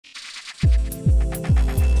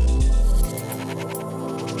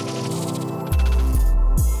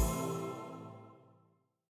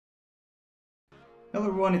Hello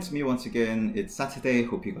everyone, it's me once again. It's Saturday.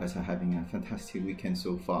 Hope you guys are having a fantastic weekend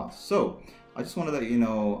so far. So I just want to let you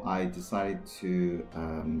know I decided to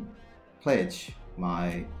pledge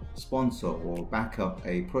my sponsor or back up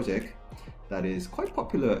a project that is quite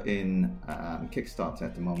popular in Kickstarter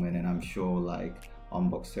at the moment, and I'm sure like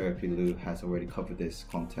Unbox Therapy Lou has already covered this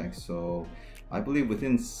context. So I believe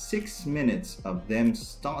within 6 minutes of them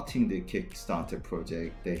starting the Kickstarter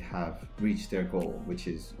project, they have reached their goal, which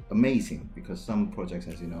is amazing because some projects,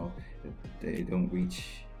 as you know, they don't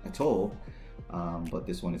reach at all, but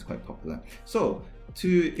this one is quite popular. So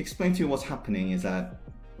to explain to you what's happening is that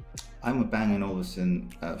I'm a Bang & Olufsen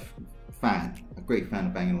fan, a great fan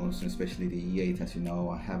of Bang & Olufsen, especially the E8. As you know,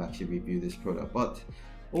 I have actually reviewed this product, but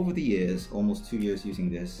over the years, almost 2 years using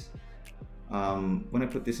this, when I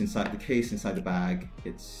put this inside the case, inside the bag,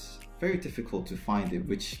 it's very difficult to find it,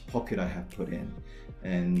 which pocket I have put in.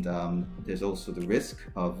 And there's also the risk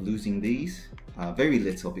of losing these, very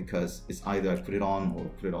little, because it's either I put it on or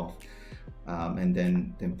put it off, and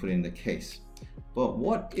then put it in the case. But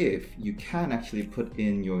what if you can actually put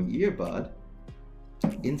in your earbud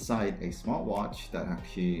inside a smartwatch that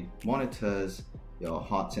actually monitors your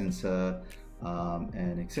heart sensor,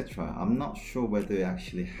 and etc. I'm not sure whether it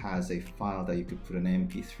actually has a file that you could put an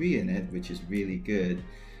MP3 in it, which is really good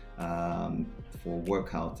for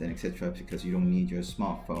workouts and etc., because you don't need your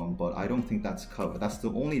smartphone, but I don't think that's covered. That's the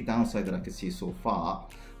only downside that I could see so far,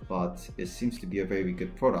 but it seems to be a very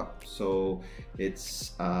good product. So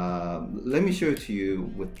it's let me show it to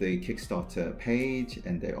you with the Kickstarter page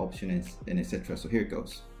and their options and etc. So here it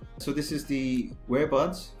goes. So this is the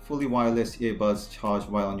Wearbuds, fully wireless earbuds charged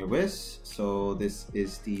while on your wrist. So this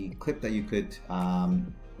is the clip that you could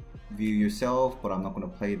view yourself, but I'm not going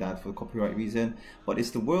to play that for copyright reason. But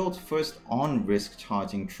it's the world's first on-wrist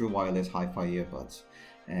charging true wireless hi-fi earbuds.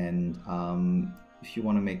 And if you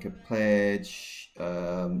want to make a pledge,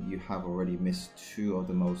 you have already missed two of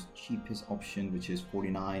the most cheapest options, which is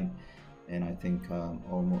 49 and I think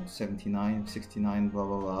almost 79, 69, blah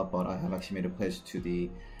blah blah. But I have actually made a pledge to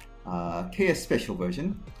the KS special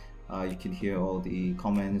version. You can hear all the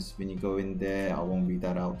comments when you go in there. I won't read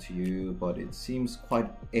that out to you, but it seems quite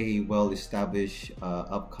a well-established,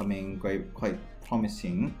 upcoming, quite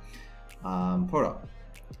promising product.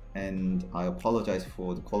 And I apologize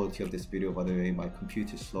for the quality of this video, by the way. My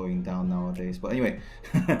computer is slowing down nowadays, but anyway.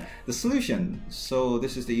 The solution. So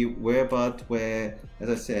this is the Wearbud, where, as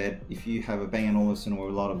I said, if you have a Bang & Olufsen or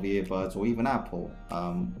a lot of earbuds, or even Apple,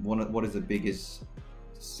 what is the biggest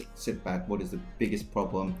setback, what is the biggest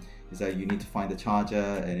problem, is that you need to find the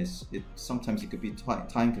charger, and sometimes it could be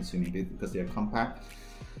time consuming because they're compact.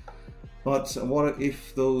 But what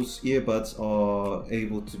if those earbuds are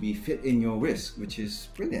able to be fit in your wrist, which is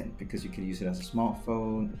brilliant because you can use it as a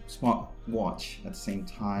smartphone, smartwatch at the same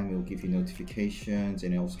time. It will give you notifications,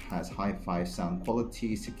 and it also has hi-fi sound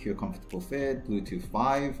quality, secure, comfortable fit, Bluetooth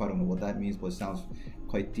 5. I don't know what that means, but it sounds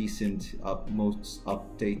quite decent. Most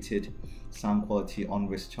updated sound quality, on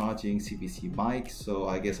wrist charging, CBC mic. So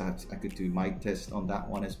I guess I could do mic test on that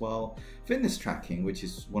one as well. Fitness tracking, which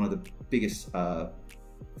is one of the biggest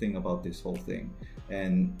thing about this whole thing.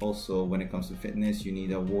 And also when it comes to fitness, you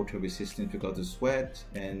need a water resistant because of sweat.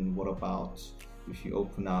 And what about if you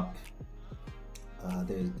open up,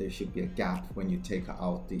 there should be a gap when you take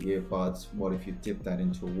out the earbuds. What if you dip that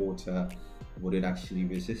into water? Would it actually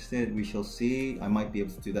resist it? We shall see. I might be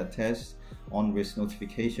able to do that test. On wrist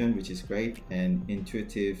notification, which is great, and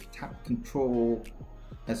intuitive tap control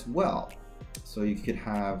as well. So you could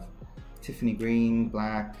have Tiffany green,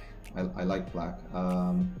 black, I like black,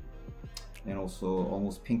 and also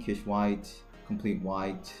almost pinkish white, complete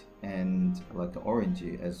white, and like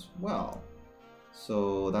orangey as well.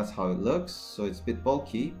 So that's how it looks. So it's a bit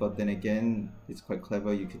bulky, but then again, it's quite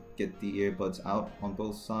clever. You could get the earbuds out on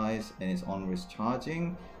both sides, and it's on wrist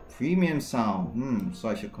charging. Premium sound, so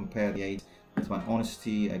I should compare the 8. With my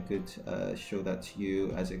honesty, I could show that to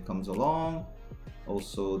you as it comes along.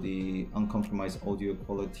 Also the uncompromised audio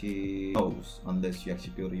quality, unless you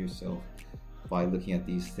actually build it yourself by looking at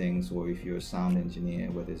these things, or if you're a sound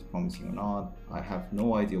engineer, whether it's promising or not. I have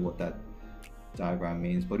no idea what that diagram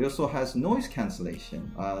means, but it also has noise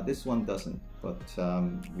cancellation. This one doesn't, but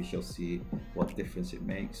we shall see what difference it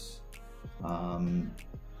makes. And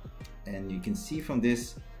you can see from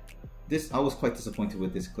this, I was quite disappointed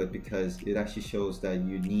with this clip because it actually shows that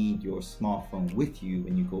you need your smartphone with you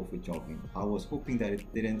when you go for jogging. I was hoping that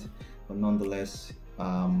it didn't, but nonetheless,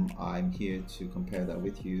 I'm here to compare that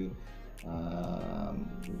with you in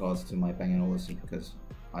regards to my Bang & Olufsen, because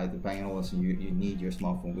either Bang & Olufsen, you need your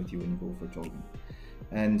smartphone with you when you go for jogging.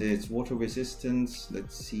 and it's water resistance.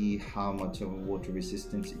 Let's see how much of a water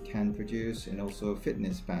resistance it can produce, and also a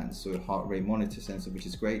fitness band, so a heart rate monitor sensor, which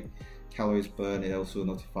is great. Calories burned, it also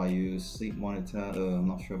notify you. Sleep monitor, I'm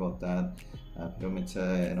not sure about that. Pedometer,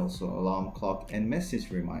 and also alarm clock and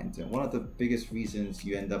message reminder. One of the biggest reasons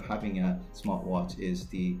you end up having a smartwatch is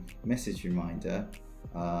the message reminder,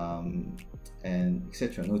 and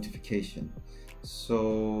etc. notification.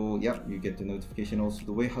 So yep, you get the notification. Also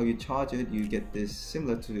the way how you charge it, you get this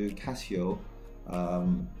similar to Casio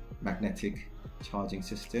magnetic charging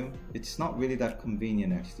system. It's not really that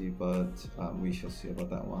convenient actually, but we shall see about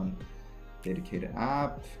that one. Dedicated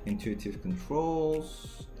app, intuitive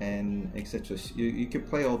controls, and etc. You can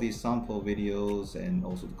play all these sample videos, and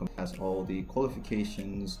also has all the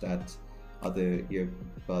qualifications that other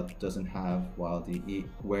earbud doesn't have, while the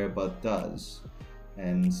Wearbud does,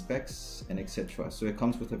 and specs and etc. So it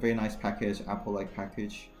comes with a very nice package, Apple-like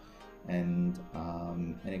package, and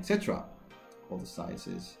etc. All the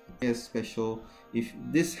sizes. Here's special. If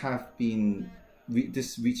this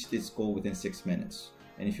this reached its goal within 6 minutes.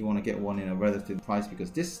 And if you want to get one in a relative price,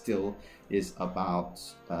 because this still is about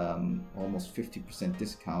almost 50%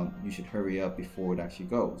 discount, you should hurry up before it actually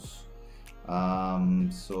goes.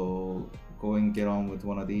 So go and get on with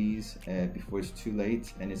one of these before it's too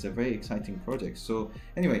late, and it's a very exciting project. So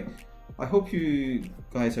anyway, I hope you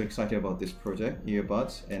guys are excited about this project,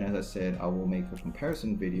 earbuds, and as I said, I will make a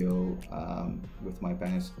comparison video with my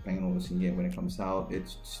Bang & Olufsen Year when it comes out.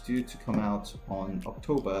 It's due to come out on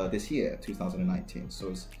October this year, 2019, so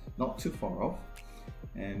it's not too far off,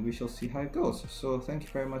 and we shall see how it goes. So thank you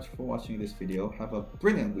very much for watching this video. Have a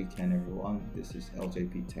brilliant weekend, everyone. This is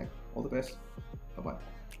LJP Tech. All the best. Bye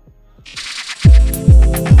bye.